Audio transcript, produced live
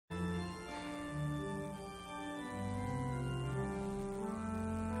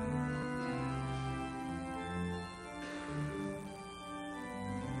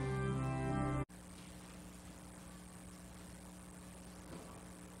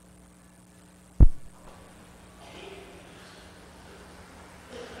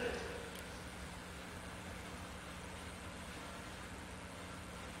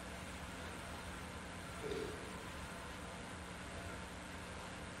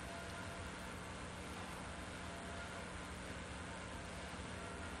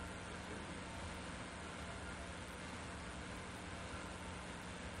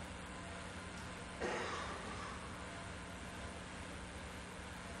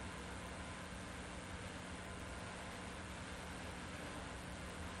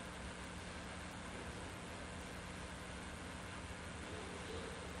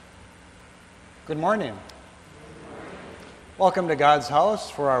Good morning. Welcome to God's house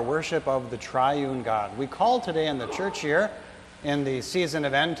for our worship of the triune God. We call today in the church year, in the season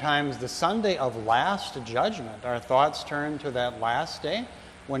of end times, the Sunday of Last Judgment. Our thoughts turn to that last day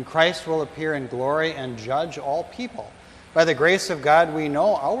when Christ will appear in glory and judge all people. By the grace of God, we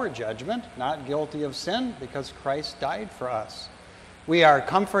know our judgment, not guilty of sin, because Christ died for us. We are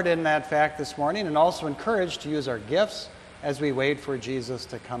comforted in that fact this morning and also encouraged to use our gifts as we wait for Jesus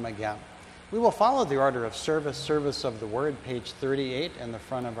to come again. We will follow the order of service of the Word, page 38 in the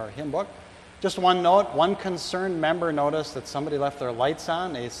front of our hymn book. Just one note, one concerned member noticed that somebody left their lights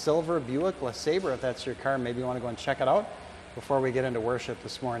on, a silver Buick LeSabre. If that's your car, maybe you want to go and check it out before we get into worship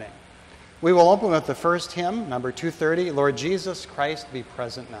this morning. We will open with the first hymn, number 230, Lord Jesus Christ, be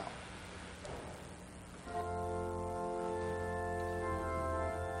present now.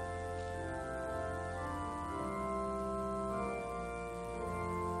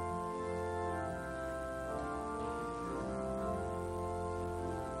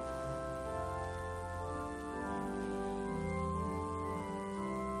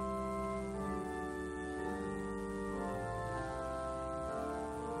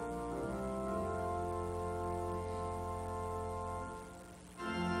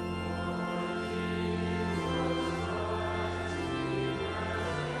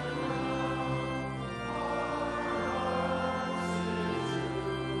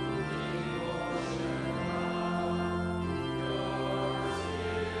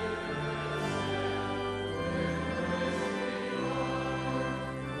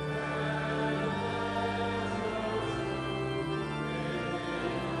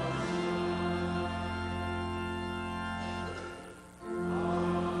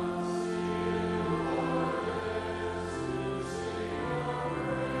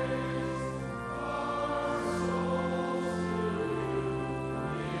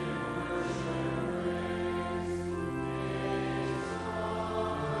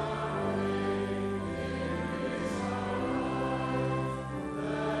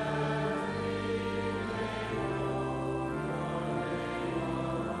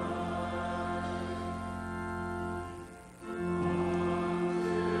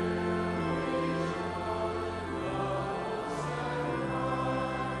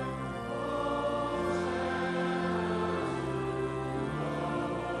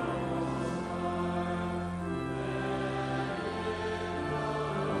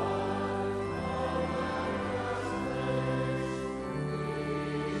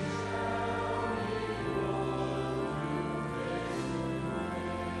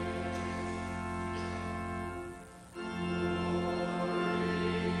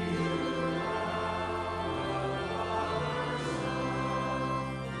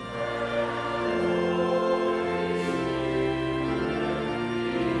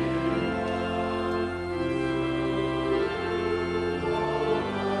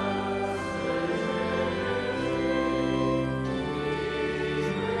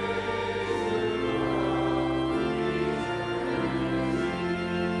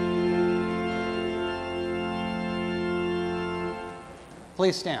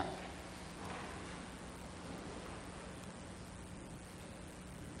 Please stand.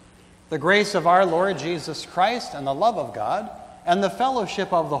 The grace of our Lord Jesus Christ and the love of God and the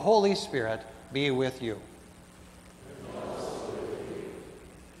fellowship of the Holy Spirit be with you.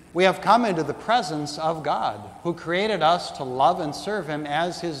 We have come into the presence of God, who created us to love and serve Him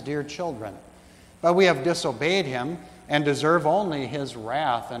as His dear children. But we have disobeyed Him and deserve only His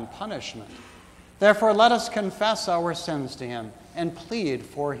wrath and punishment. Therefore, let us confess our sins to Him and plead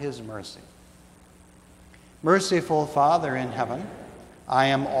for His mercy. Merciful Father in heaven, I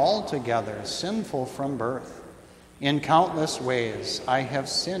am altogether sinful from birth. In countless ways I have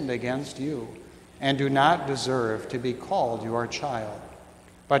sinned against you and do not deserve to be called your child.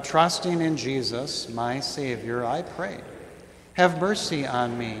 But trusting in Jesus, my Savior, I pray, have mercy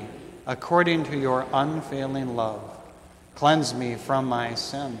on me according to your unfailing love. Cleanse me from my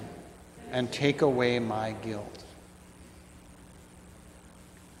sin and take away my guilt.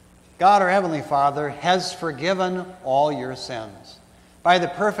 God, our Heavenly Father, has forgiven all your sins. By the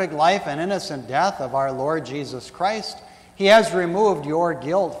perfect life and innocent death of our Lord Jesus Christ, He has removed your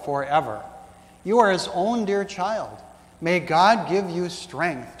guilt forever. You are His own dear child. May God give you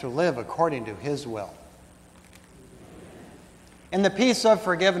strength to live according to His will. In the peace of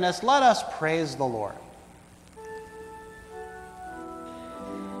forgiveness, let us praise the Lord.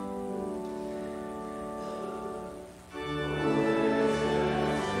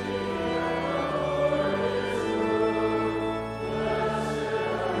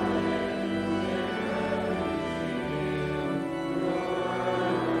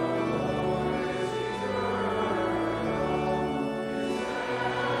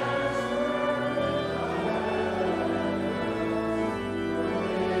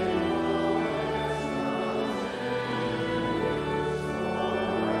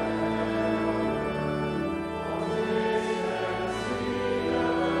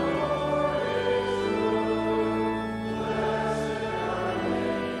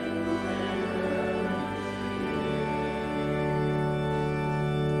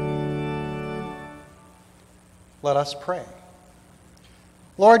 Let us pray.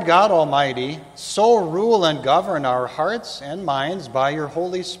 Lord God Almighty, so rule and govern our hearts and minds by your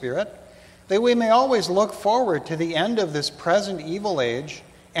Holy Spirit, that we may always look forward to the end of this present evil age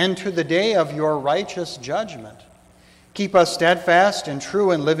and to the day of your righteous judgment. Keep us steadfast in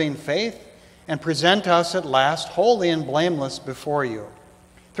true and living faith, and present us at last holy and blameless before you.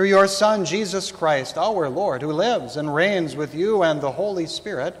 Through your Son, Jesus Christ, our Lord, who lives and reigns with you and the Holy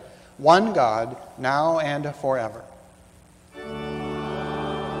Spirit, one God, now and forever.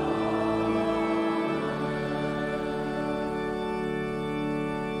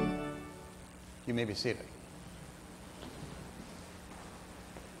 You may be seated.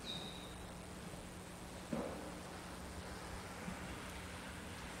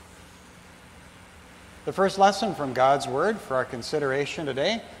 The first lesson from God's Word for our consideration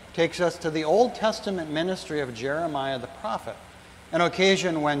today takes us to the Old Testament ministry of Jeremiah the prophet, an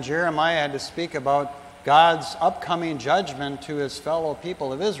occasion when Jeremiah had to speak about God's upcoming judgment to his fellow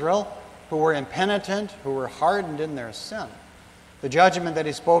people of Israel who were impenitent, who were hardened in their sin. The judgment that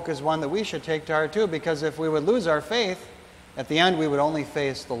he spoke is one that we should take to heart too, because if we would lose our faith, at the end we would only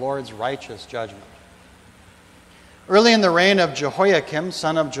face the Lord's righteous judgment. Early in the reign of Jehoiakim,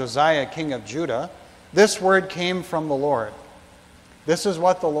 son of Josiah, king of Judah, this word came from the Lord. This is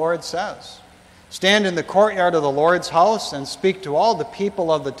what the Lord says. Stand in the courtyard of the Lord's house and speak to all the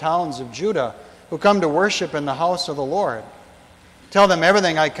people of the towns of Judah who come to worship in the house of the Lord. Tell them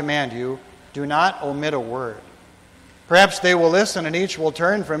everything I command you. Do not omit a word. Perhaps they will listen and each will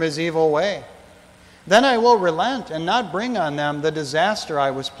turn from his evil way. Then I will relent and not bring on them the disaster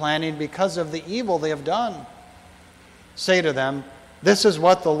I was planning because of the evil they have done. Say to them, this is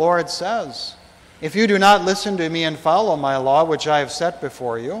what the Lord says. If you do not listen to me and follow my law, which I have set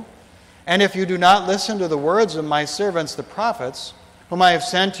before you, and if you do not listen to the words of my servants the prophets, whom I have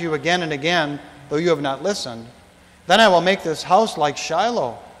sent to you again and again, though you have not listened, then I will make this house like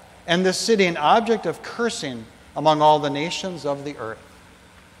Shiloh, and this city an object of cursing among all the nations of the earth.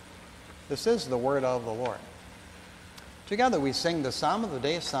 This is the word of the Lord. Together we sing the Psalm of the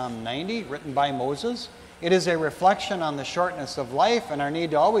day, Psalm 90, written by Moses. It is a reflection on the shortness of life and our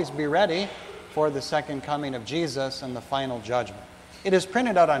need to always be ready for the second coming of Jesus and the final judgment. It is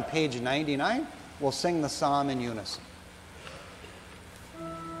printed out on page 99. We'll sing the psalm in unison.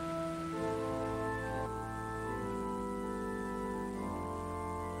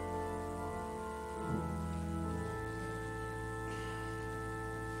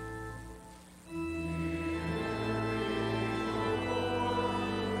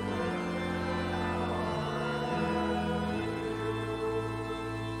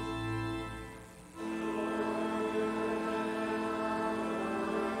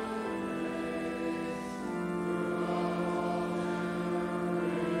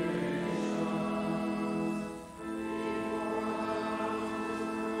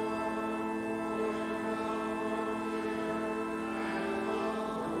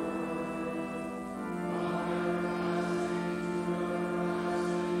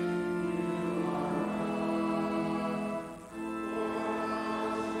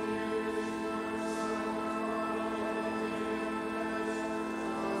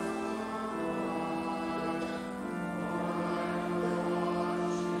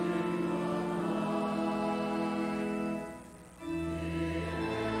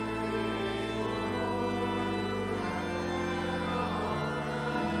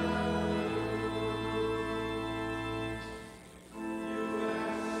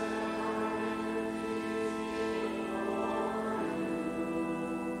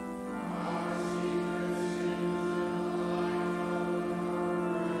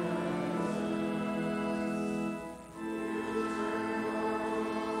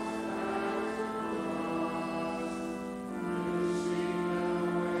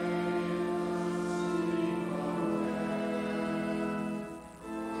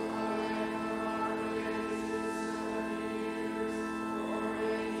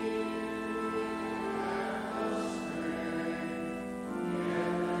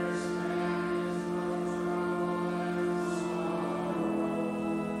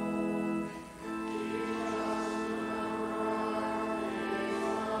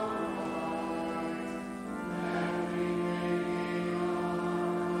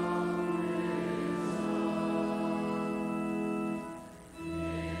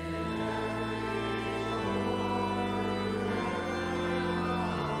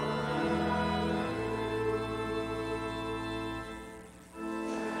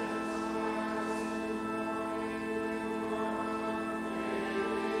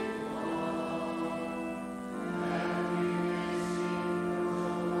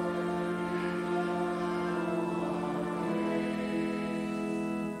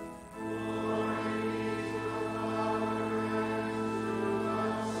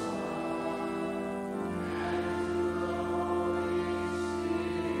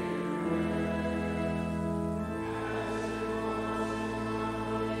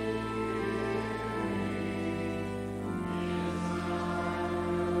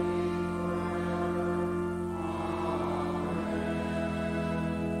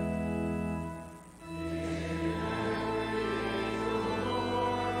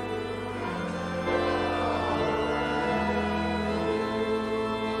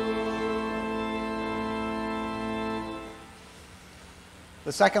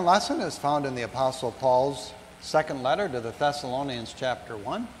 The second lesson is found in the Apostle Paul's second letter to the Thessalonians, chapter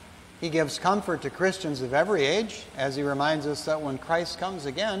 1. He gives comfort to Christians of every age as he reminds us that when Christ comes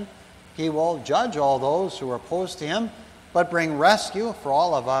again, he will judge all those who are opposed to him, but bring rescue for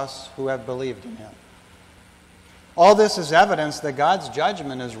all of us who have believed in him. All this is evidence that God's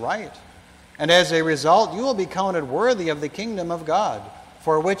judgment is right, and as a result, you will be counted worthy of the kingdom of God,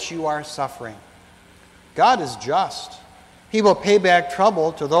 for which you are suffering. God is just. He will pay back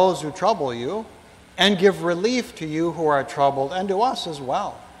trouble to those who trouble you, and give relief to you who are troubled, and to us as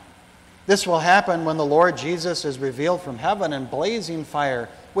well. This will happen when the Lord Jesus is revealed from heaven in blazing fire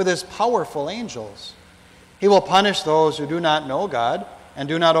with his powerful angels. He will punish those who do not know God and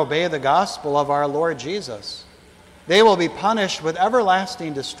do not obey the gospel of our Lord Jesus. They will be punished with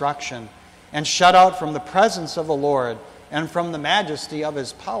everlasting destruction and shut out from the presence of the Lord and from the majesty of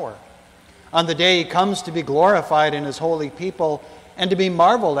his power. On the day he comes to be glorified in his holy people and to be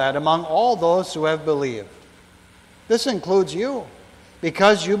marveled at among all those who have believed. This includes you,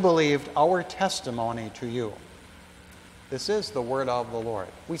 because you believed our testimony to you. This is the word of the Lord.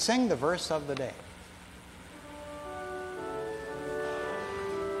 We sing the verse of the day.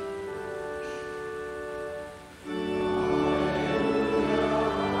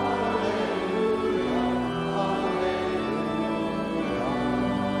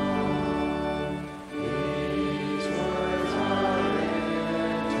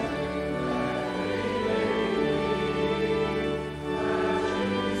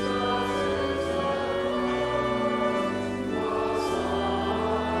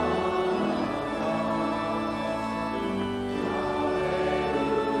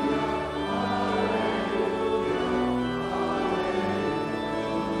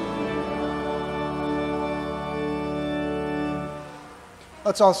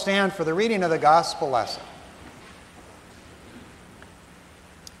 Let's all stand for the reading of the gospel lesson.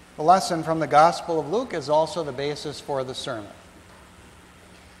 The lesson from the Gospel of Luke is also the basis for the sermon.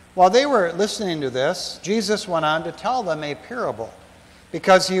 While they were listening to this, Jesus went on to tell them a parable,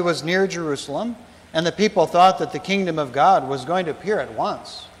 because he was near Jerusalem, and the people thought that the kingdom of God was going to appear at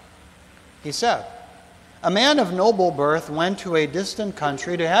once. He said, "A man of noble birth went to a distant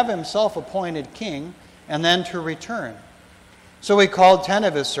country to have himself appointed king, and then to return. So he called 10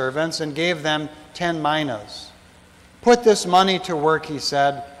 of his servants and gave them 10 minas. 'Put this money to work,' he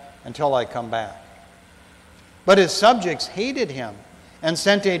said, 'until I come back.' But his subjects hated him and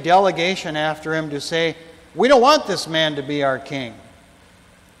sent a delegation after him to say, 'We don't want this man to be our king.'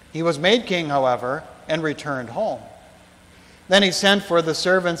 He was made king, however, and returned home. Then he sent for the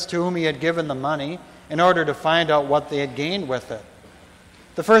servants to whom he had given the money in order to find out what they had gained with it.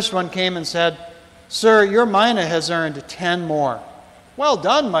 The first one came and said, 'Sir, your mina has earned 10 more.' 'Well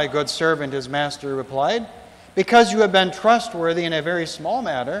done, my good servant,' his master replied. 'Because you have been trustworthy in a very small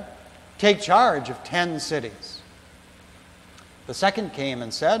matter, take charge of 10 cities.' The second came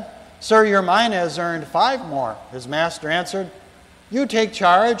and said, 'Sir, your mina has earned 5 more.' His master answered, 'You take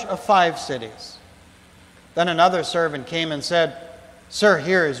charge of 5 cities.' Then another servant came and said, 'Sir,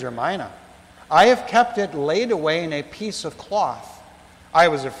 here is your mina. I have kept it laid away in a piece of cloth. I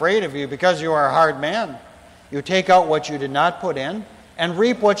was afraid of you because you are a hard man. You take out what you did not put in and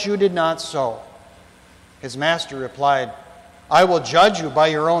reap what you did not sow.' His master replied, 'I will judge you by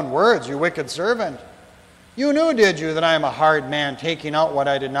your own words, you wicked servant. You knew, did you, that I am a hard man, taking out what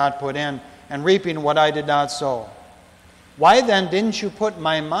I did not put in and reaping what I did not sow? Why then didn't you put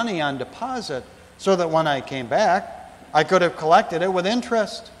my money on deposit so that when I came back, I could have collected it with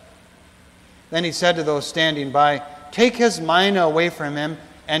interest?' Then he said to those standing by, 'Take his mina away from him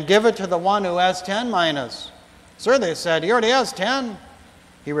and give it to the one who has 10 minas. 'Sir,' they said, 'he already has 10.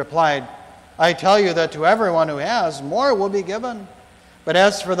 He replied, 'I tell you that to everyone who has, more will be given. But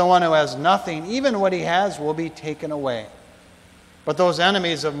as for the one who has nothing, even what he has will be taken away. But those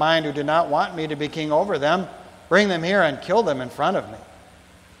enemies of mine who do not want me to be king over them, bring them here and kill them in front of me.'"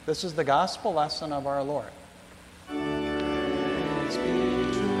 This is the gospel lesson of our Lord.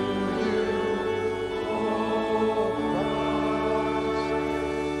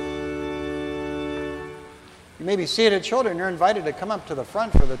 You may be seated, children. You're invited to come up to the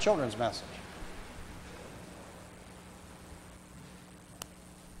front for the children's message.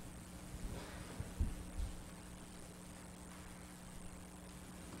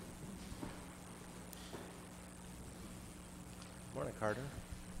 Morning, Carter.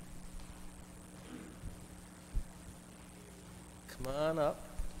 Come on up.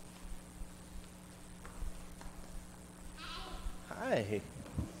 Hi.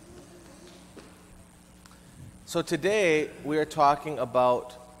 So today we are talking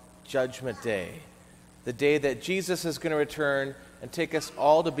about Judgment Day, the day that Jesus is going to return and take us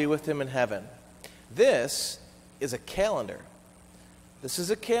all to be with him in heaven. This is a calendar. This is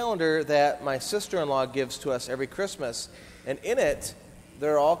a calendar that my sister-in-law gives to us every Christmas, and in it,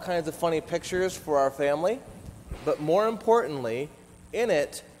 there are all kinds of funny pictures for our family, but more importantly, in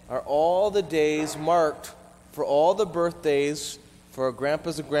it are all the days marked for all the birthdays for our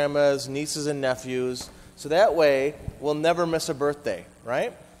grandpas and grandmas, nieces and nephews, so that way we'll never miss a birthday,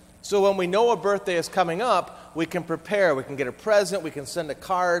 right? So when we know a birthday is coming up, we can prepare, we can get a present, we can send a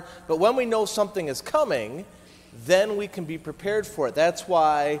card, but when we know something is coming, then we can be prepared for it. That's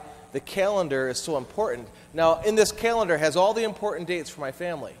why the calendar is so important. Now, in this calendar has all the important dates for my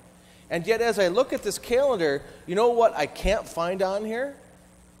family. And yet, as I look at this calendar, you know what I can't find on here?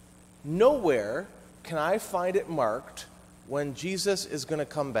 Nowhere can I find it marked when Jesus is going to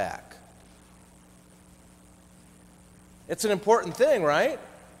come back. It's an important thing, right?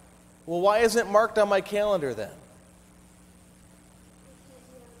 Well, why isn't it marked on my calendar then?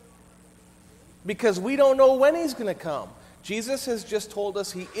 Because we don't know when he's going to come. Jesus has just told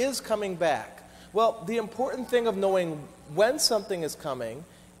us he is coming back. Well, the important thing of knowing when something is coming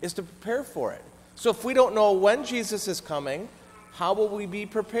is to prepare for it. So if we don't know when Jesus is coming, how will we be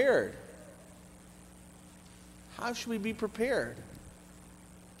prepared? How should we be prepared?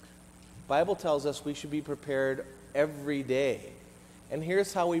 The Bible tells us we should be prepared every day. And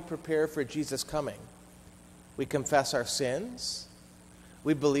here's how we prepare for Jesus coming. We confess our sins.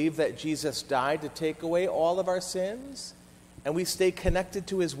 We believe that Jesus died to take away all of our sins. And we stay connected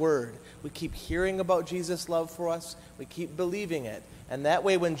to his word. We keep hearing about Jesus' love for us. We keep believing it. And that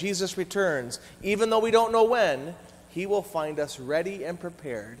way when Jesus returns, even though we don't know when, he will find us ready and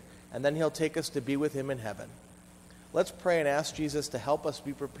prepared. And then he'll take us to be with him in heaven. Let's pray and ask Jesus to help us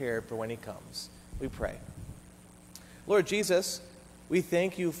be prepared for when he comes. We pray. Lord Jesus, we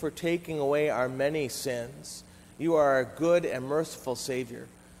thank you for taking away our many sins. You are a good and merciful Savior.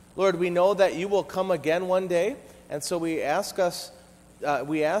 Lord, we know that you will come again one day, and so we ask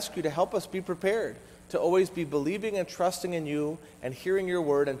you to help us be prepared, to always be believing and trusting in you and hearing your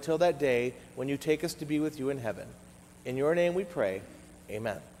word until that day when you take us to be with you in heaven. In your name we pray.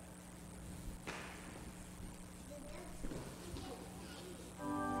 Amen.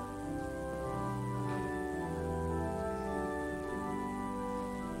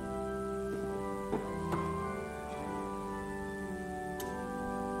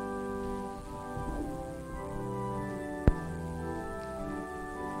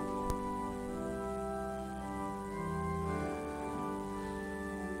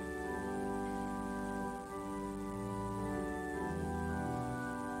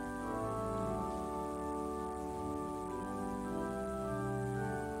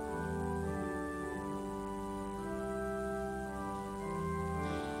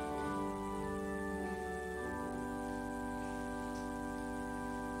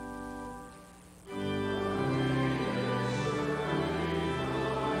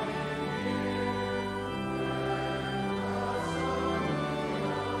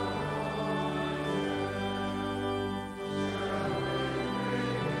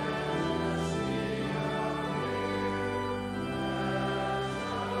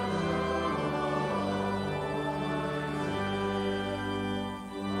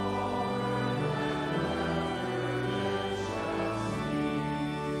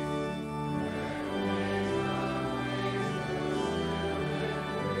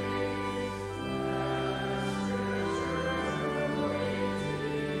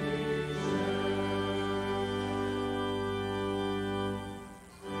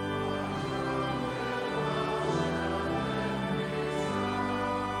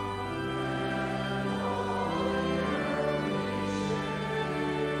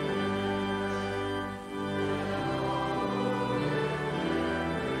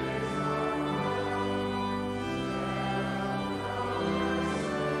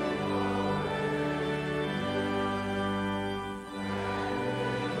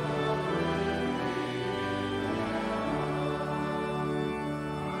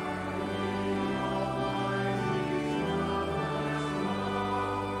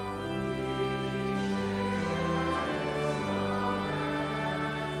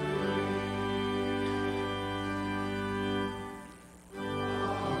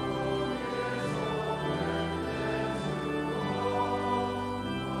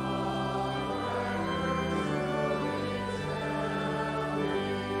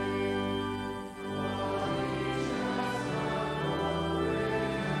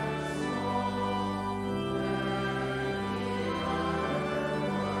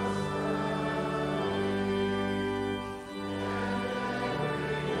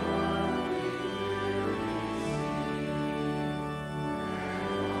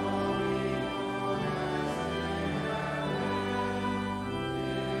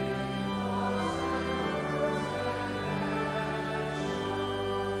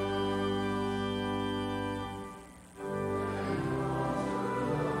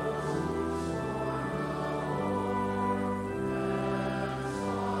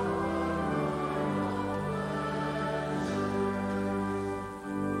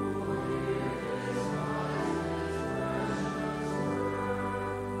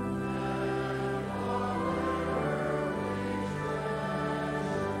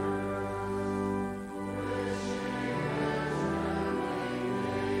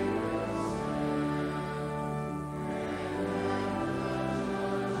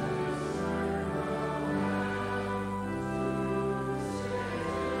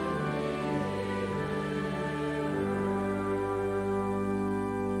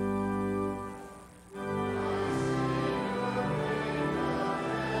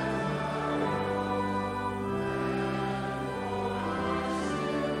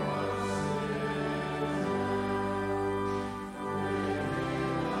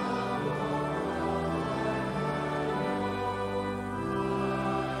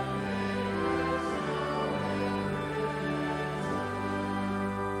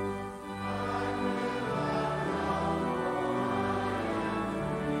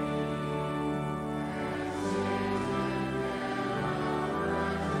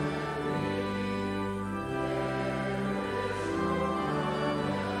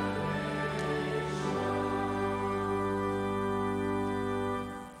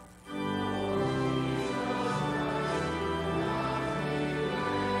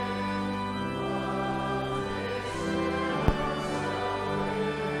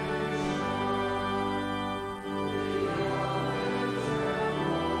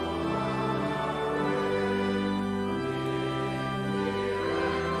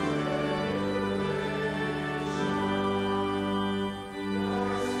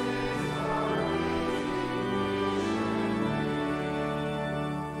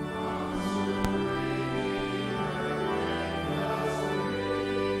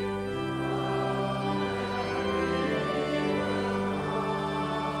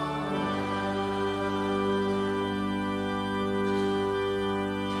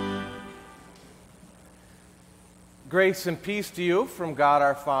 Grace and peace to you from God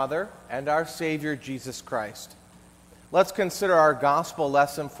our Father and our Savior Jesus Christ. Let's consider our gospel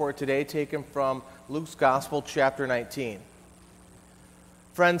lesson for today, taken from Luke's Gospel, chapter 19.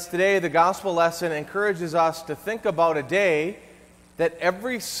 Friends, today the gospel lesson encourages us to think about a day that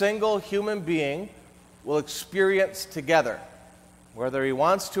every single human being will experience together, whether he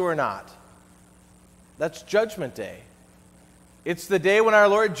wants to or not. That's Judgment Day. It's the day when our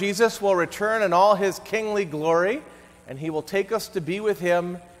Lord Jesus will return in all his kingly glory, and he will take us to be with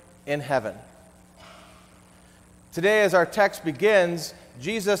him in heaven. Today, as our text begins,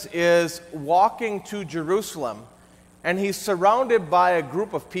 Jesus is walking to Jerusalem, and he's surrounded by a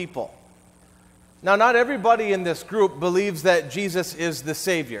group of people. Now, not everybody in this group believes that Jesus is the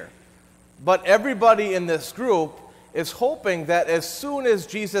Savior, but everybody in this group is hoping that as soon as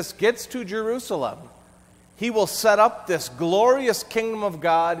Jesus gets to Jerusalem, he will set up this glorious kingdom of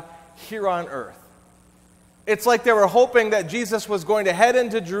God here on earth. It's like they were hoping that Jesus was going to head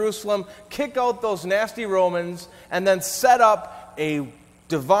into Jerusalem, kick out those nasty Romans, and then set up a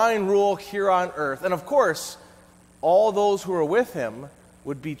divine rule here on earth. And of course, all those who were with him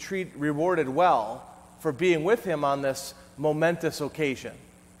would be rewarded well for being with him on this momentous occasion.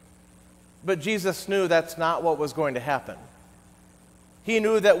 But Jesus knew that's not what was going to happen. He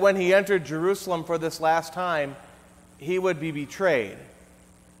knew that when he entered Jerusalem for this last time, he would be betrayed.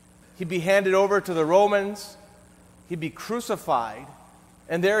 He'd be handed over to the Romans, he'd be crucified,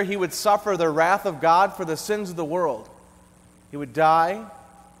 and there he would suffer the wrath of God for the sins of the world. He would die,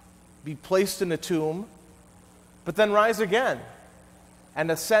 be placed in a tomb, but then rise again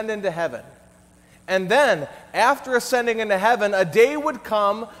and ascend into heaven. And then, after ascending into heaven, a day would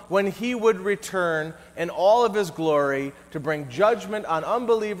come when he would return in all of his glory to bring judgment on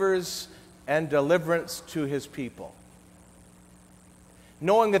unbelievers and deliverance to his people.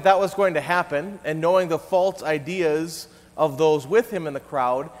 Knowing that that was going to happen, and knowing the false ideas of those with him in the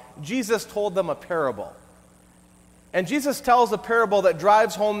crowd, Jesus told them a parable. And Jesus tells a parable that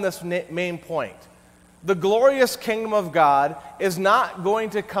drives home this main point. The glorious kingdom of God is not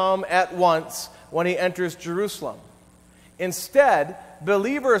going to come at once when he enters Jerusalem. Instead,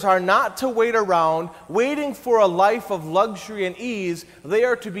 believers are not to wait around, waiting for a life of luxury and ease. They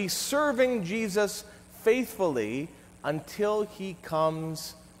are to be serving Jesus faithfully until he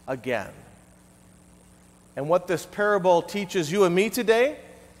comes again. And what this parable teaches you and me today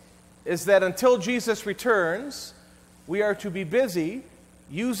is that until Jesus returns, we are to be busy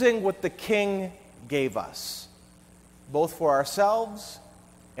using what the King gave us, both for ourselves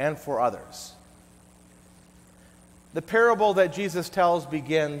and for others. The parable that Jesus tells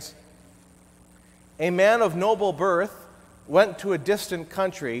begins, "A man of noble birth went to a distant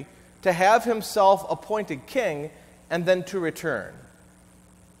country to have himself appointed king and then to return."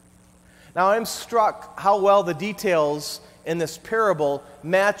 Now, I'm struck how well the details in this parable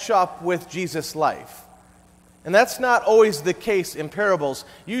match up with Jesus' life. And that's not always the case in parables.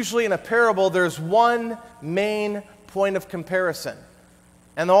 Usually in a parable, there's one main point of comparison.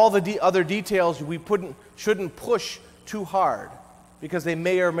 And all the other details we shouldn't push too hard because they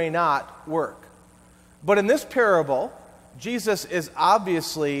may or may not work. But in this parable, Jesus is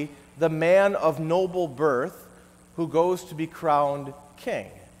obviously the man of noble birth who goes to be crowned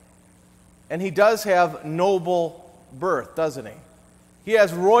king. And he does have noble birth, doesn't he? He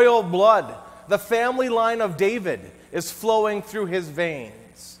has royal blood. The family line of David is flowing through his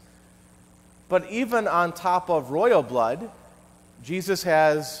veins. But even on top of royal blood, Jesus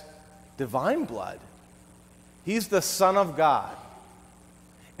has divine blood. He's the Son of God.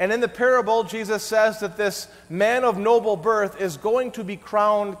 And in the parable, Jesus says that this man of noble birth is going to be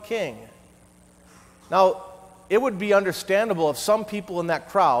crowned king. Now, it would be understandable if some people in that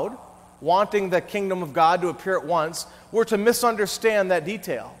crowd, wanting the kingdom of God to appear at once, were to misunderstand that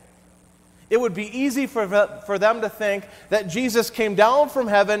detail. It would be easy for them to think that Jesus came down from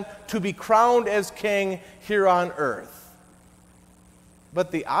heaven to be crowned as king here on earth.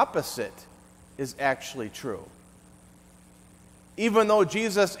 But the opposite is actually true. Even though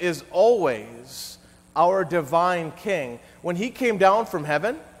Jesus is always our divine king, when he came down from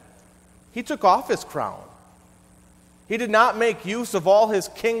heaven, he took off his crown. He did not make use of all his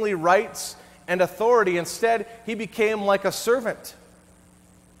kingly rights and authority. Instead, he became like a servant.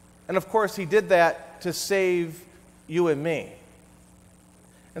 And of course, he did that to save you and me.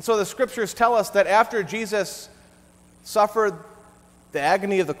 And so the scriptures tell us that after Jesus suffered the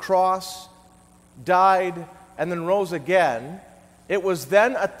agony of the cross, died, and then rose again, it was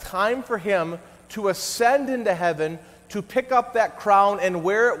then a time for him to ascend into heaven, to pick up that crown and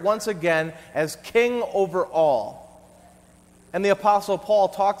wear it once again as king over all. And the Apostle Paul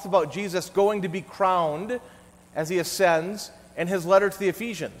talks about Jesus going to be crowned as he ascends in his letter to the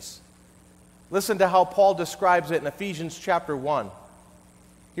Ephesians. Listen to how Paul describes it in Ephesians chapter 1.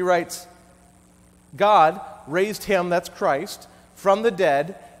 He writes, God raised him, that's Christ, from the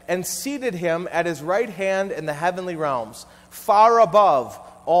dead and seated him at his right hand in the heavenly realms, far above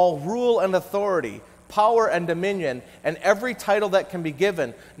all rule and authority, power and dominion, and every title that can be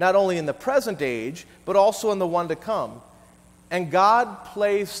given, not only in the present age, but also in the one to come. And God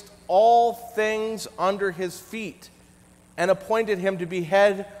placed all things under his feet and appointed him to be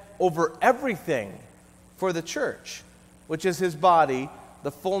head over everything for the church, which is his body,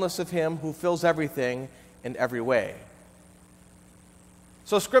 the fullness of him who fills everything in every way.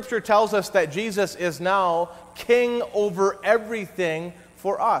 So Scripture tells us that Jesus is now king over everything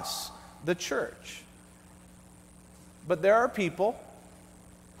for us, the church. But there are people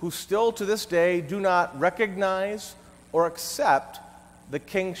who still to this day do not recognize or accept the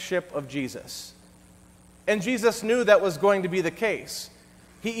kingship of Jesus. And Jesus knew that was going to be the case.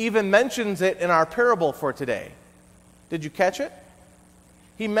 He even mentions it in our parable for today. Did you catch it?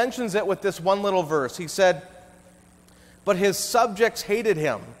 He mentions it with this one little verse. He said, "But his subjects hated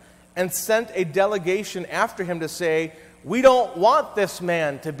him and sent a delegation after him to say, 'We don't want this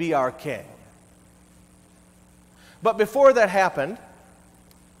man to be our king.'" But before that happened,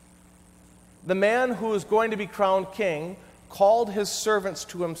 the man who was going to be crowned king called his servants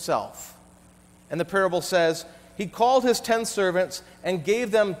to himself. And the parable says, he called his 10 servants and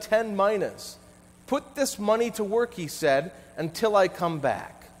gave them 10 minas. "Put this money to work," he said, "until I come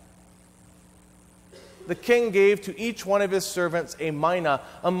back." The king gave to each one of his servants a mina.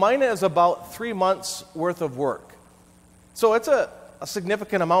 A mina is about 3 months' worth of work. So it's a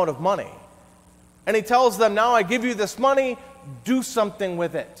significant amount of money. And he tells them, "Now I give you this money, do something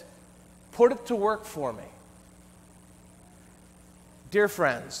with it. Put it to work for me." Dear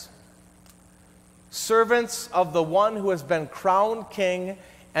friends, servants of the one who has been crowned king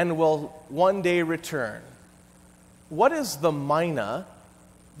and will one day return, what is the mina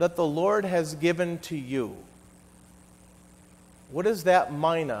that the Lord has given to you? What is that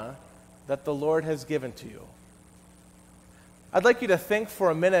mina that the Lord has given to you? I'd like you to think for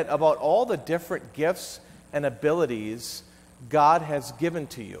a minute about all the different gifts and abilities God has given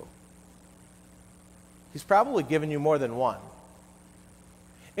to you. He's probably given you more than one.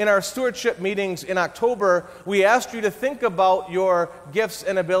 In our stewardship meetings in October, we asked you to think about your gifts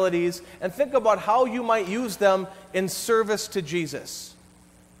and abilities and think about how you might use them in service to Jesus.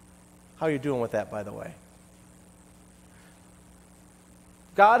 How are you doing with that, by the way?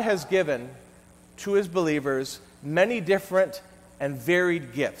 God has given to his believers many different and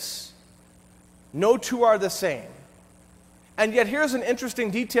varied gifts. No two are the same. And yet here's an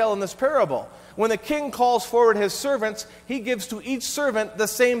interesting detail in this parable. When the king calls forward his servants, he gives to each servant the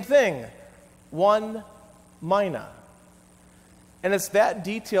same thing, 1 mina. And it's that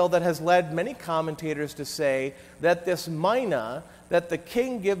detail that has led many commentators to say that this mina that the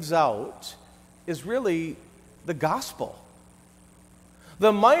king gives out is really the gospel.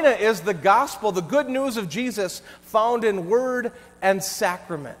 The mina is the gospel, the good news of Jesus found in word and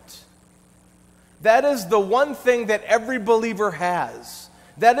sacrament. That is the one thing that every believer has.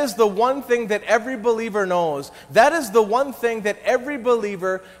 That is the one thing that every believer knows. That is the one thing that every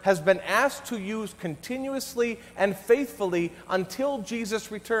believer has been asked to use continuously and faithfully until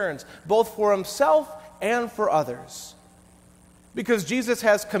Jesus returns, both for himself and for others. Because Jesus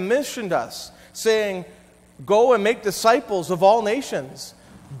has commissioned us, saying, "Go and make disciples of all nations,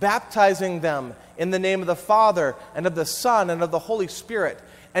 baptizing them in the name of the Father and of the Son and of the Holy Spirit,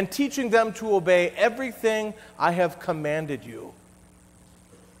 and teaching them to obey everything I have commanded you."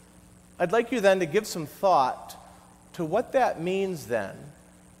 I'd like you then to give some thought to what that means then,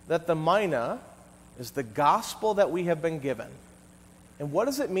 that the mina is the gospel that we have been given. And what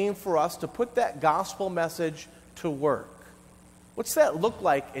does it mean for us to put that gospel message to work? What's that look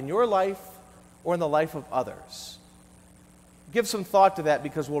like in your life or in the life of others? Give some thought to that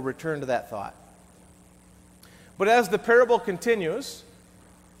because we'll return to that thought. But as the parable continues,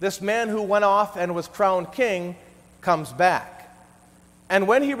 this man who went off and was crowned king comes back. And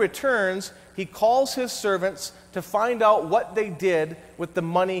when he returns, he calls his servants to find out what they did with the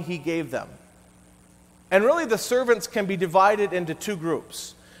money he gave them. And really, the servants can be divided into 2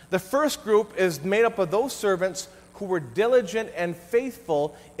 groups. The first group is made up of those servants who were diligent and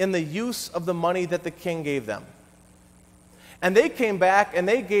faithful in the use of the money that the king gave them. And they came back and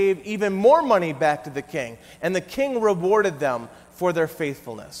they gave even more money back to the king. And the king rewarded them for their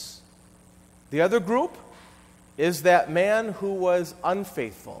faithfulness. The other group is that man who was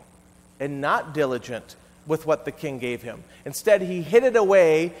unfaithful and not diligent with what the king gave him. Instead, he hid it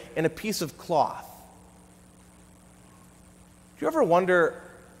away in a piece of cloth. you ever wonder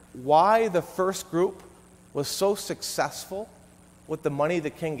why the first group was so successful with the money the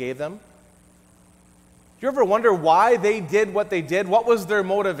king gave them? Do you ever wonder why they did what they did? What was their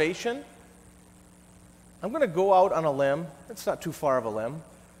motivation? I'm going to go out on a limb. It's not too far of a limb.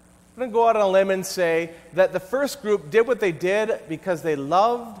 I'm going to go out on a limb and say that the first group did what they did because they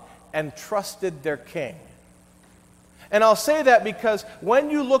loved and trusted their king. And I'll say that because when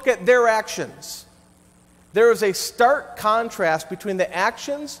you look at their actions, there is a stark contrast between the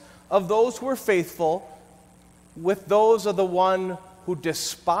actions of those who were faithful with those of the one who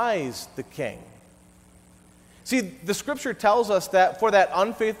despised the king. See, the scripture tells us that for that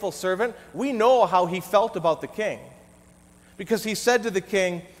unfaithful servant, we know how he felt about the king. Because he said to the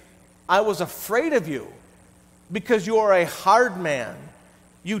king, I was afraid of you because you are a hard man.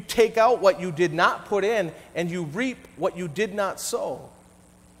 You take out what you did not put in, and you reap what you did not sow.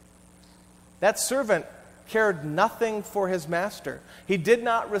 That servant cared nothing for his master. He did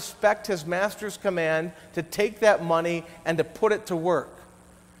not respect his master's command to take that money and to put it to work.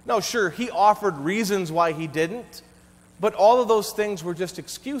 No, sure, he offered reasons why he didn't, but all of those things were just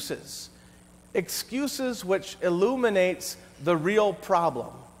excuses. Excuses which illuminates the real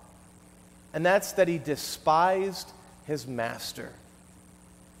problem. And that's that he despised his master.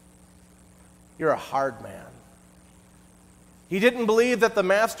 You're a hard man. He didn't believe that the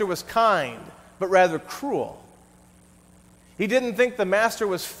master was kind, but rather cruel. He didn't think the master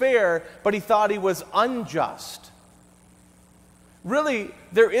was fair, but he thought he was unjust. Really,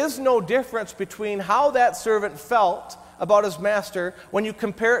 there is no difference between how that servant felt about his master when you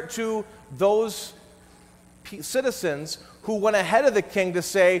compare it to those citizens who went ahead of the king to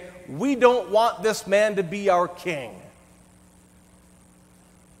say, we don't want this man to be our king.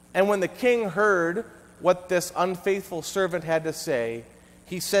 And when the king heard what this unfaithful servant had to say,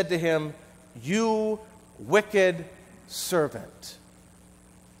 he said to him, you wicked servant.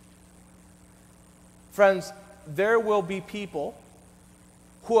 Friends, there will be people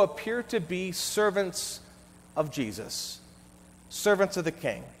who appear to be servants of Jesus, servants of the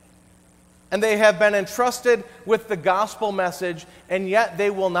king. And they have been entrusted with the gospel message, and yet they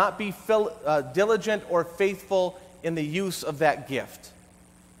will not be diligent or faithful in the use of that gift.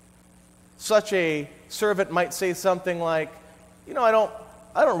 Such a servant might say something like, I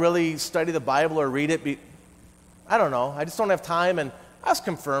don't really study the Bible or read it. I don't know. I just don't have time, and I was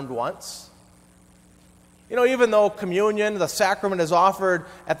confirmed once. Even though communion, the sacrament, is offered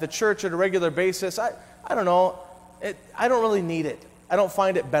at the church at a regular basis, I don't know. I don't really need it. I don't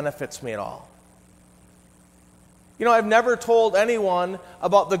find it benefits me at all. I've never told anyone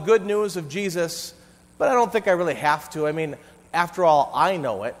about the good news of Jesus, but I don't think I really have to. After all, I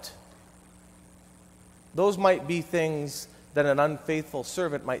know it. Those might be things that an unfaithful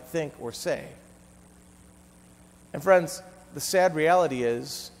servant might think or say. And friends, the sad reality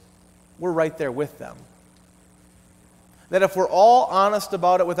is we're right there with them. That if we're all honest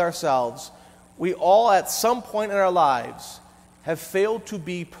about it with ourselves, we all at some point in our lives have failed to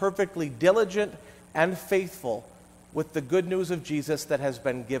be perfectly diligent and faithful with the good news of Jesus that has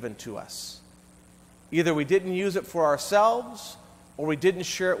been given to us. Either we didn't use it for ourselves or we didn't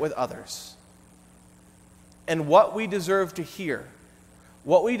share it with others. And what we deserve to hear,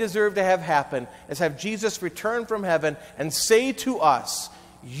 what we deserve to have happen, is have Jesus return from heaven and say to us,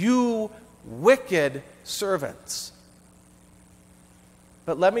 you wicked servants.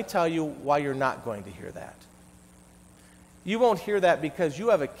 But let me tell you why you're not going to hear that. You won't hear that because you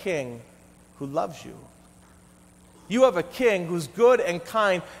have a king who loves you. You have a king who's good and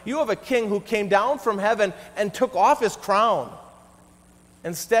kind. You have a king who came down from heaven and took off his crown.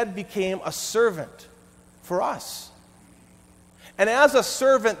 Instead became a servant for us. And as a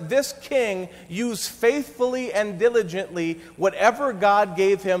servant, this king used faithfully and diligently whatever God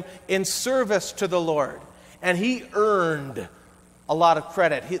gave him in service to the Lord. And he earned a lot of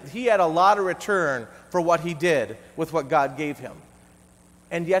credit. He had a lot of return for what he did with what God gave him.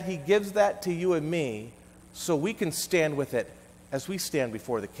 And yet he gives that to you and me so we can stand with it as we stand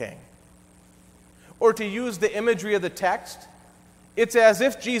before the king. Or to use the imagery of the text, it's as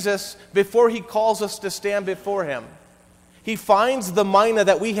if Jesus, before he calls us to stand before him, he finds the mina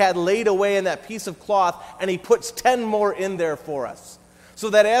that we had laid away in that piece of cloth, and he puts 10 more in there for us. So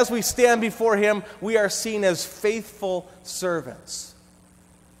that as we stand before him, we are seen as faithful servants.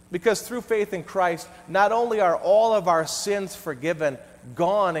 Because through faith in Christ, not only are all of our sins forgiven,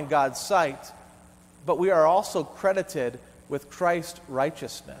 gone in God's sight, but we are also credited with Christ's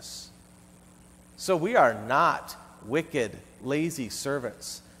righteousness. So we are not wicked, lazy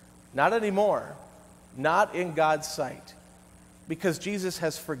servants. Not anymore. Not in God's sight. Because Jesus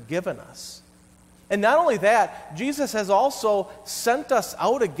has forgiven us. And not only that, Jesus has also sent us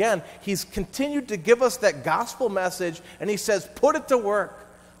out again. He's continued to give us that gospel message, and he says, put it to work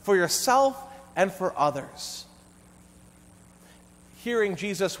for yourself and for others. Hearing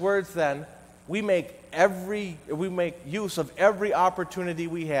Jesus' words then, we make use of every opportunity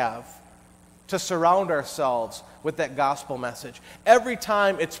we have to surround ourselves with that gospel message. Every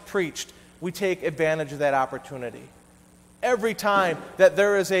time it's preached, we take advantage of that opportunity. Every time that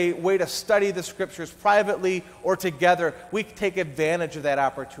there is a way to study the Scriptures privately or together, we take advantage of that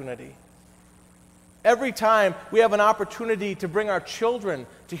opportunity. Every time we have an opportunity to bring our children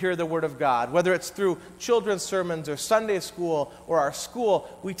to hear the Word of God, whether it's through children's sermons or Sunday school or our school,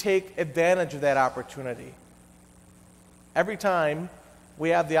 we take advantage of that opportunity. Every time we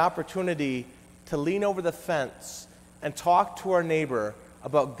have the opportunity to lean over the fence and talk to our neighbor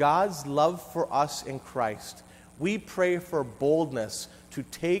about God's love for us in Christ, we pray for boldness to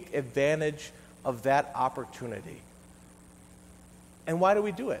take advantage of that opportunity. And why do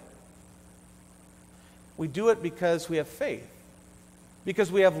we do it? We do it because we have faith,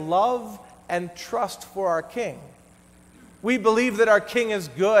 because we have love and trust for our King. We believe that our King is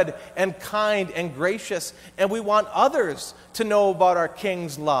good and kind and gracious, and we want others to know about our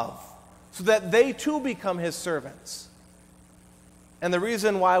King's love so that they too become his servants. And the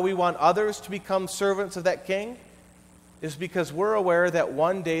reason why we want others to become servants of that King is because we're aware that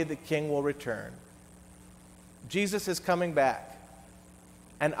one day the King will return. Jesus is coming back.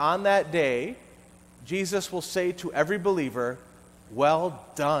 And on that day, Jesus will say to every believer, "Well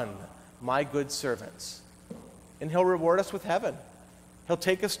done, my good servants." And he'll reward us with heaven. He'll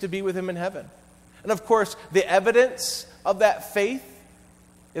take us to be with him in heaven. And of course, the evidence of that faith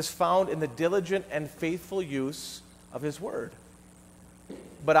is found in the diligent and faithful use of his word.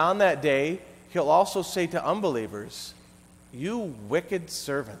 But on that day, he'll also say to unbelievers, "You wicked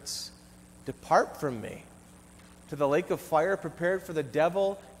servants, depart from me to the lake of fire prepared for the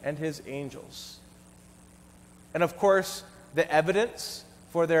devil and his angels." And of course, the evidence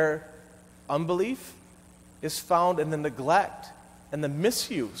for their unbelief is found in the neglect and the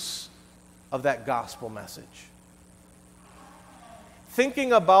misuse of that gospel message.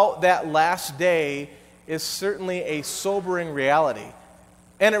 Thinking about that last day is certainly a sobering reality.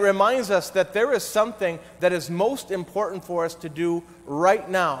 And it reminds us that there is something that is most important for us to do right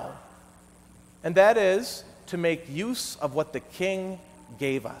now. And that is to make use of what the King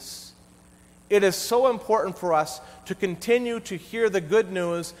gave us. It is so important for us to continue to hear the good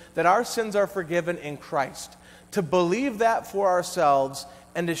news that our sins are forgiven in Christ, to believe that for ourselves,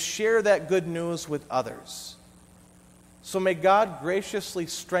 and to share that good news with others. So may God graciously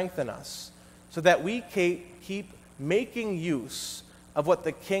strengthen us so that we keep making use of what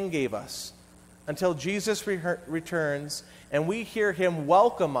the King gave us until Jesus returns and we hear him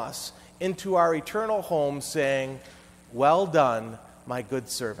welcome us into our eternal home saying, "Well done, my good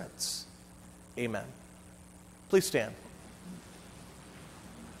servants." Amen. Please stand.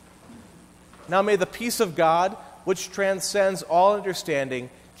 Now may the peace of God, which transcends all understanding,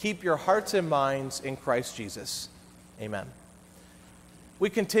 keep your hearts and minds in Christ Jesus. Amen. We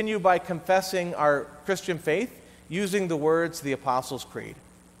continue by confessing our Christian faith using the words of the Apostles' Creed.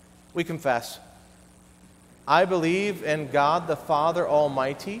 We confess, "I believe in God the Father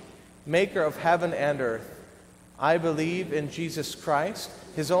Almighty, maker of heaven and earth. I believe in Jesus Christ,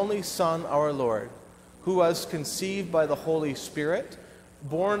 his only Son, our Lord, who was conceived by the Holy Spirit,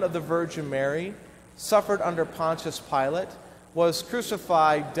 born of the Virgin Mary, suffered under Pontius Pilate, was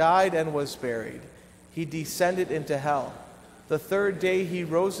crucified, died, and was buried. He descended into hell. The third day he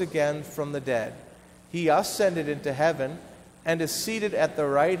rose again from the dead. He ascended into heaven and is seated at the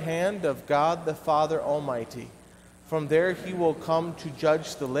right hand of God the Father Almighty. From there he will come to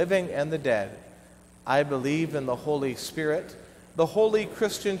judge the living and the dead. I believe in the Holy Spirit, the holy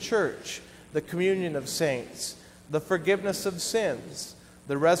Christian church, the communion of saints, the forgiveness of sins,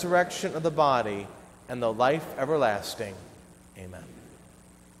 the resurrection of the body, and the life everlasting. Amen."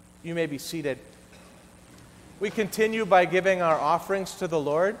 You may be seated. We continue by giving our offerings to the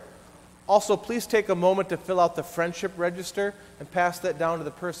Lord. Also, please take a moment to fill out the friendship register and pass that down to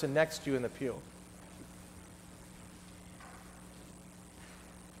the person next to you in the pew.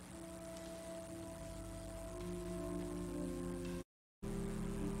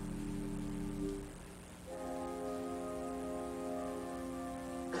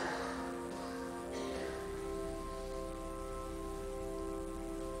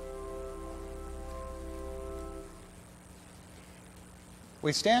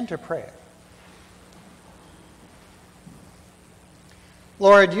 We stand to pray.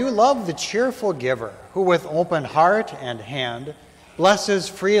 Lord, you love the cheerful giver who with open heart and hand blesses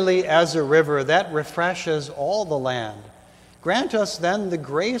freely as a river that refreshes all the land. Grant us then the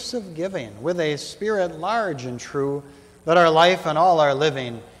grace of giving with a spirit large and true, that our life and all our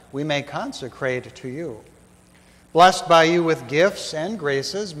living we may consecrate to you. Blessed by you with gifts and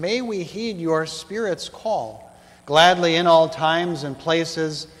graces, may we heed your Spirit's call, gladly in all times and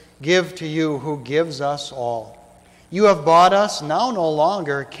places give to you who gives us all. You have bought us, now no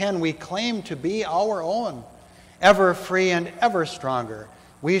longer can we claim to be our own. Ever free and ever stronger,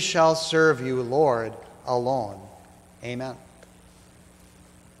 we shall serve you, Lord, alone. Amen.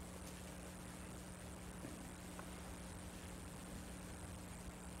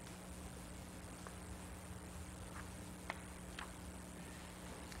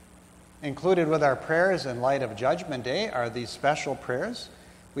 Included with our prayers in light of Judgment Day are these special prayers.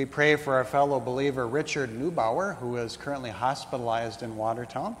 We pray for our fellow believer Richard Neubauer, who is currently hospitalized in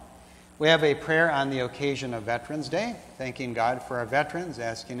Watertown. We have a prayer on the occasion of Veterans Day, thanking God for our veterans,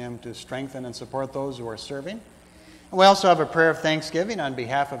 asking Him to strengthen and support those who are serving. And we also have a prayer of thanksgiving on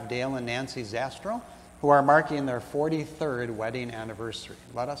behalf of Dale and Nancy Zastro, who are marking their 43rd wedding anniversary.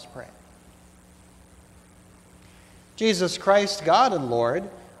 Let us pray. Jesus Christ, God and Lord,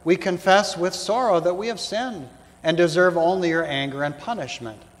 we confess with sorrow that we have sinned and deserve only your anger and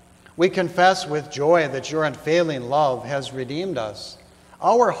punishment. We confess with joy that your unfailing love has redeemed us.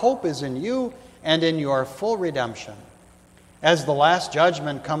 Our hope is in you and in your full redemption. As the last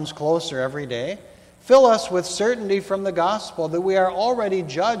judgment comes closer every day, fill us with certainty from the gospel that we are already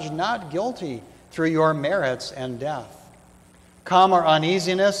judged not guilty through your merits and death. Calm our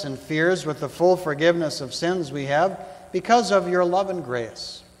uneasiness and fears with the full forgiveness of sins we have because of your love and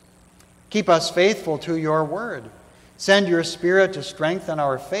grace. Keep us faithful to your word. Send your Spirit to strengthen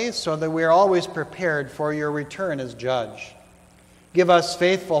our faith so that we are always prepared for your return as judge. Give us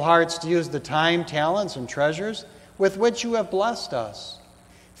faithful hearts to use the time, talents, and treasures with which you have blessed us.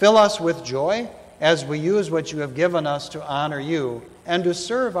 Fill us with joy as we use what you have given us to honor you and to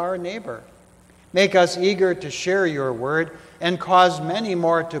serve our neighbor. Make us eager to share your word and cause many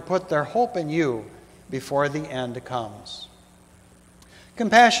more to put their hope in you before the end comes.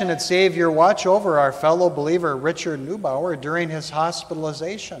 Compassionate Savior, watch over our fellow believer Richard Neubauer during his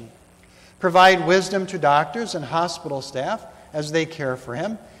hospitalization. Provide wisdom to doctors and hospital staff as they care for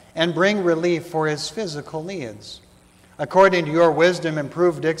him, and bring relief for his physical needs. According to your wisdom,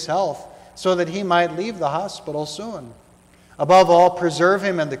 improve Dick's health so that he might leave the hospital soon. Above all, preserve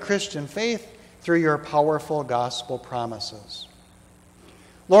him in the Christian faith through your powerful gospel promises.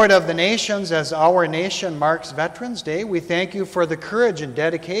 Lord of the nations, as our nation marks Veterans Day, we thank you for the courage and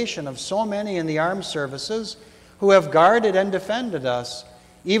dedication of so many in the armed services who have guarded and defended us,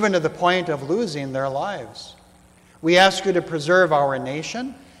 even to the point of losing their lives. We ask you to preserve our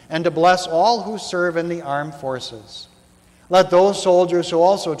nation and to bless all who serve in the armed forces. Let those soldiers who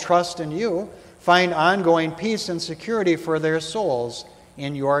also trust in you find ongoing peace and security for their souls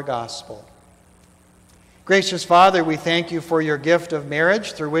in your gospel. Gracious Father, we thank you for your gift of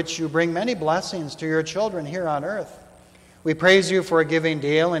marriage, through which you bring many blessings to your children here on earth. We praise you for giving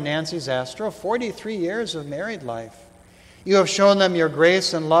Dale and Nancy Zastro 43 years of married life. You have shown them your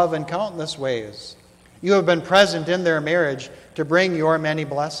grace and love in countless ways. You have been present in their marriage to bring your many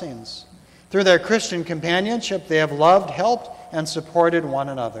blessings. Through their Christian companionship, they have loved, helped, and supported one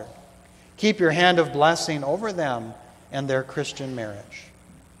another. Keep your hand of blessing over them and their Christian marriage.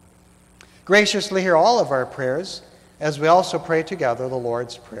 Graciously hear all of our prayers as we also pray together the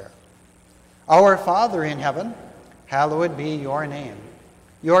Lord's Prayer. Our Father in heaven, hallowed be your name.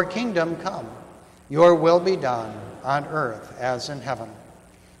 Your kingdom come. Your will be done on earth as in heaven.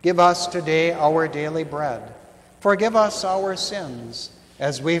 Give us today our daily bread. Forgive us our sins,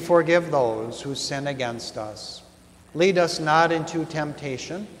 as we forgive those who sin against us. Lead us not into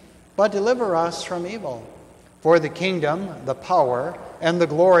temptation, but deliver us from evil. For the kingdom, the power, and the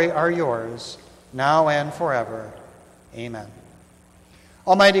glory are yours, now and forever. Amen.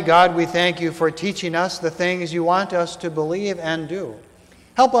 Almighty God, we thank you for teaching us the things you want us to believe and do.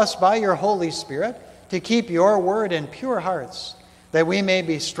 Help us by your Holy Spirit to keep your word in pure hearts, that we may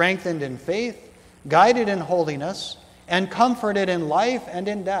be strengthened in faith, guided in holiness, and comforted in life and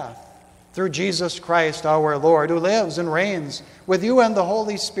in death, through Jesus Christ our Lord, who lives and reigns with you and the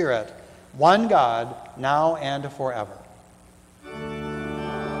Holy Spirit, one God, now and forever.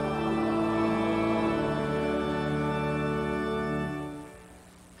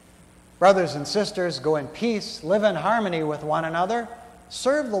 Brothers and sisters, go in peace, live in harmony with one another,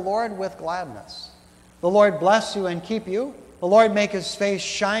 serve the Lord with gladness. The Lord bless you and keep you. The Lord make his face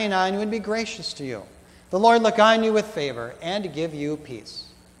shine on you and be gracious to you. The Lord look on you with favor and give you peace.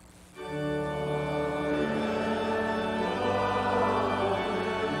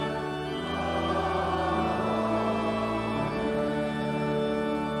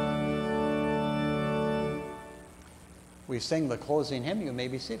 we sing the closing hymn, you may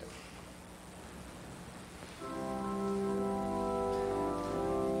be seated.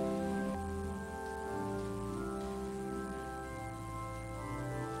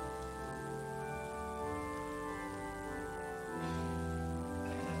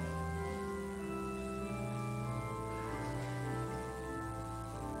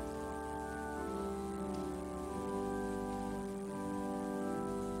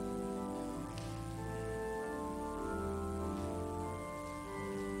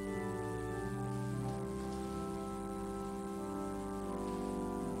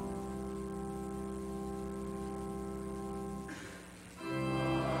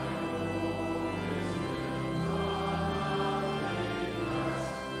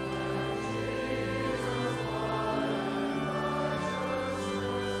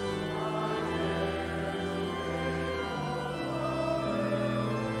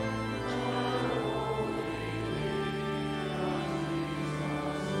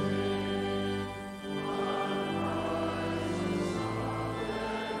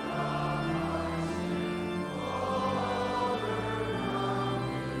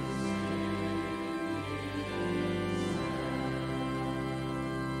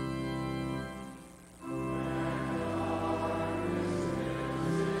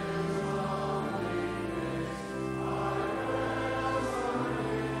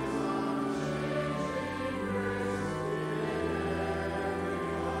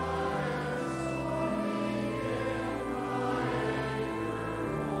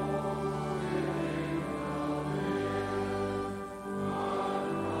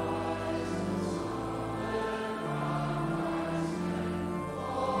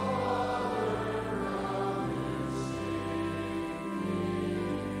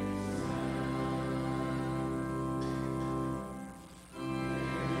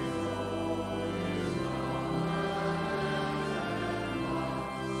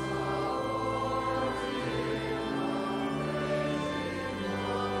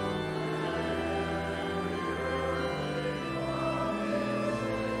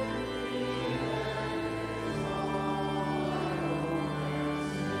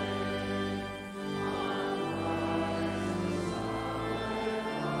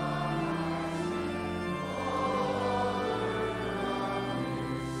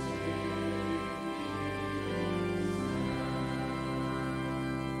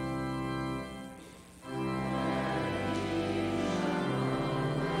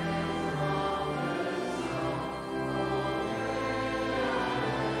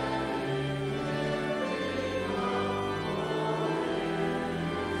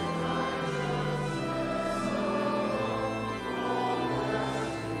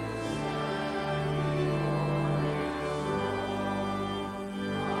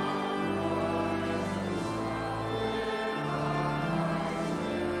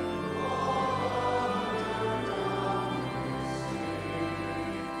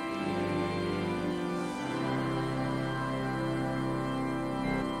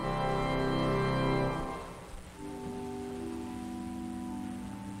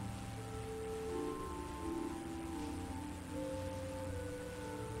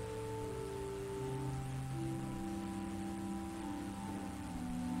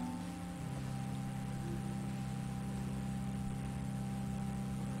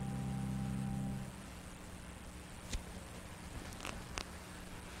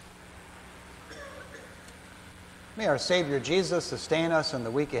 May our Savior Jesus sustain us in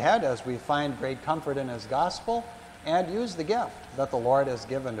the week ahead as we find great comfort in his gospel and use the gift that the Lord has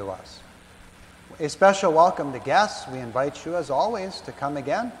given to us. A special welcome to guests. We invite you, as always, to come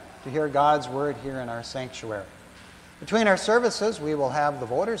again to hear God's word here in our sanctuary. Between our services, we will have the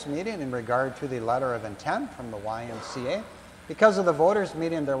voters' meeting in regard to the letter of intent from the YMCA. Because of the voters'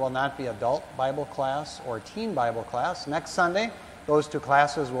 meeting, there will not be adult Bible class or teen Bible class. Next Sunday, those two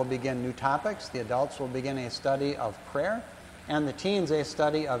classes will begin new topics. The adults will begin a study of prayer, and the teens a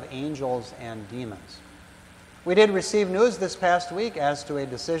study of angels and demons. We did receive news this past week as to a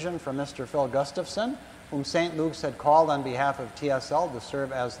decision from Mr. Phil Gustafson, whom St. Luke's had called on behalf of TSL to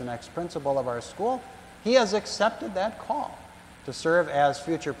serve as the next principal of our school. He has accepted that call to serve as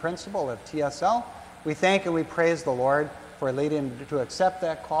future principal of TSL. We thank and we praise the Lord for leading him to accept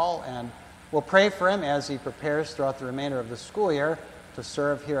that call, and we'll pray for him as he prepares throughout the remainder of the school year to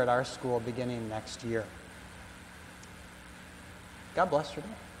serve here at our school beginning next year. God bless your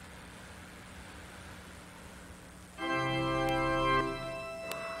day.